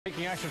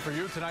Taking action for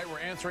you tonight, we're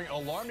answering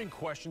alarming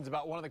questions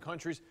about one of the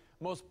country's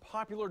most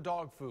popular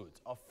dog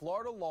foods. A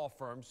Florida law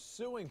firm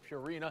suing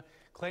Purina,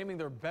 claiming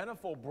their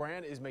Beneful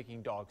brand is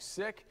making dogs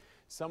sick,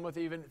 some with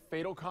even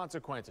fatal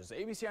consequences.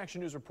 ABC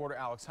Action News reporter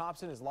Alex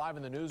Hobson is live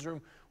in the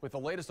newsroom with the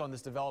latest on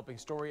this developing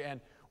story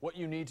and what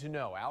you need to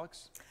know.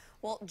 Alex?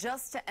 Well,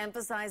 just to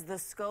emphasize the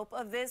scope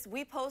of this,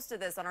 we posted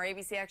this on our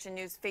ABC Action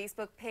News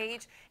Facebook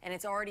page, and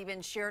it's already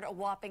been shared a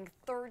whopping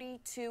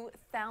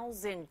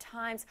 32,000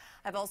 times.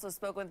 I've also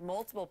spoken with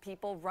multiple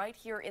people right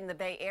here in the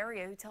Bay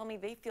Area who tell me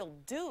they feel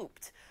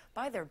duped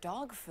by their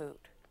dog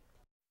food.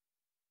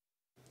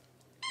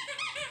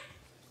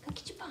 Go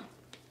get your bone.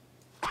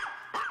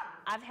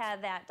 I've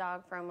had that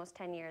dog for almost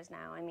 10 years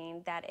now. I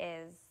mean, that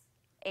is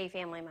a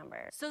family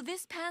member. So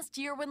this past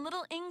year, when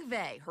little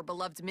Ingve, her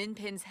beloved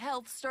Minpin's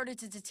health started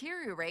to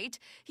deteriorate,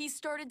 he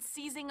started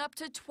seizing up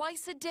to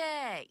twice a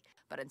day.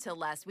 But until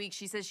last week,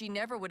 she says she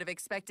never would have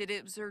expected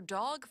it was her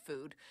dog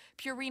food,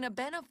 Purina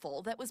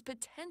Beneful, that was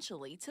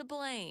potentially to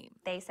blame.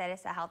 They said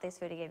it's the healthiest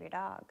food to give your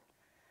dog.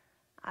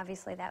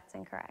 Obviously, that's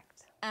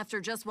incorrect.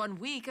 After just 1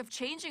 week of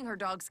changing her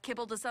dog's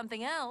kibble to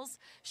something else,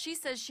 she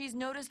says she's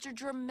noticed a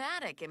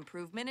dramatic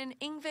improvement in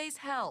Ingve's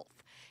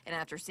health. And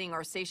after seeing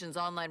our station's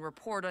online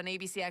report on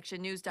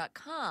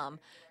abcactionnews.com,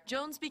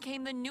 Jones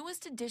became the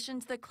newest addition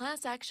to the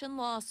class action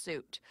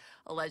lawsuit,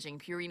 alleging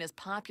Purina's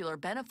popular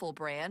Beneful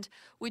brand,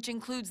 which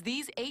includes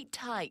these 8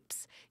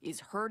 types, is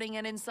hurting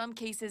and in some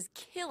cases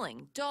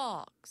killing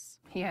dogs.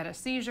 He had a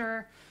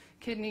seizure,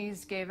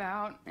 kidneys gave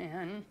out,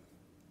 and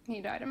he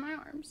died in my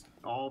arms.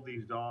 All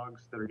these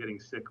dogs that are getting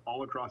sick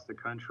all across the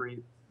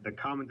country, the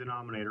common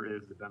denominator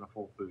is the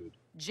Beneful food.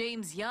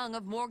 James Young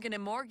of Morgan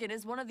 & Morgan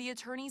is one of the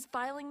attorneys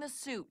filing the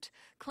suit,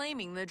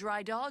 claiming the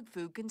dry dog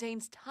food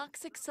contains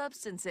toxic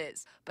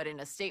substances. But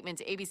in a statement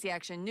to ABC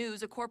Action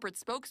News, a corporate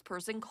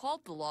spokesperson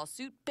called the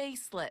lawsuit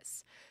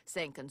baseless,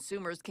 saying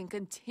consumers can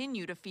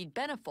continue to feed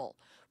Beneful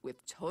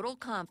with total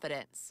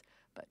confidence.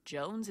 But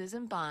Jones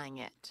isn't buying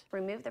it.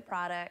 Remove the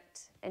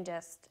product and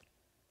just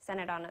send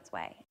it on its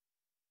way.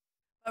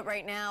 But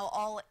right now,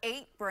 all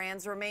 8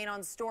 brands remain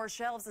on store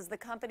shelves as the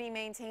company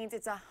maintains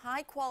it's a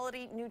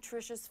high-quality,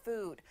 nutritious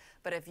food.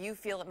 But if you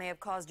feel it may have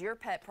caused your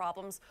pet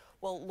problems,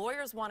 well,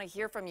 lawyers want to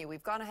hear from you.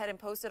 We've gone ahead and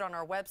posted on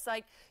our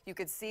website. You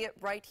could see it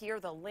right here,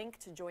 the link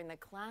to join the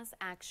class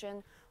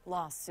action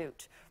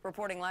lawsuit.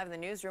 Reporting live in the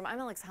newsroom, I'm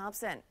Alex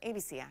Hobson,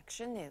 ABC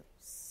Action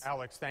News.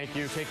 Alex, thank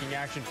you. Taking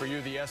action for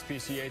you, the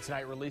SPCA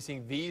tonight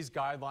releasing these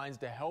guidelines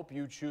to help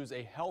you choose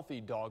a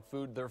healthy dog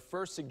food. Their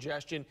first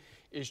suggestion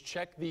is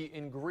check the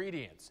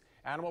ingredients.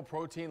 Animal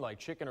protein like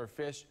chicken or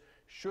fish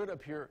should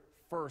appear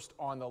first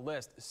on the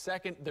list.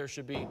 Second, there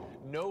should be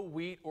no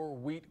wheat or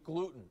wheat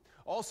gluten.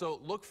 Also,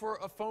 look for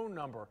a phone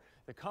number.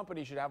 The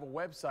company should have a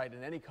website,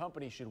 and any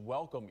company should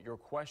welcome your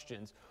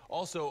questions.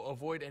 Also,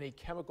 avoid any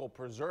chemical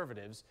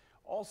preservatives.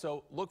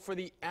 Also, look for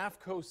the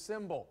AAFCO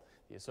symbol.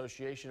 The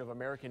Association of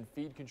American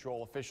Feed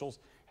Control Officials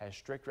has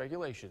strict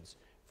regulations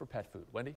for pet food. Wendy?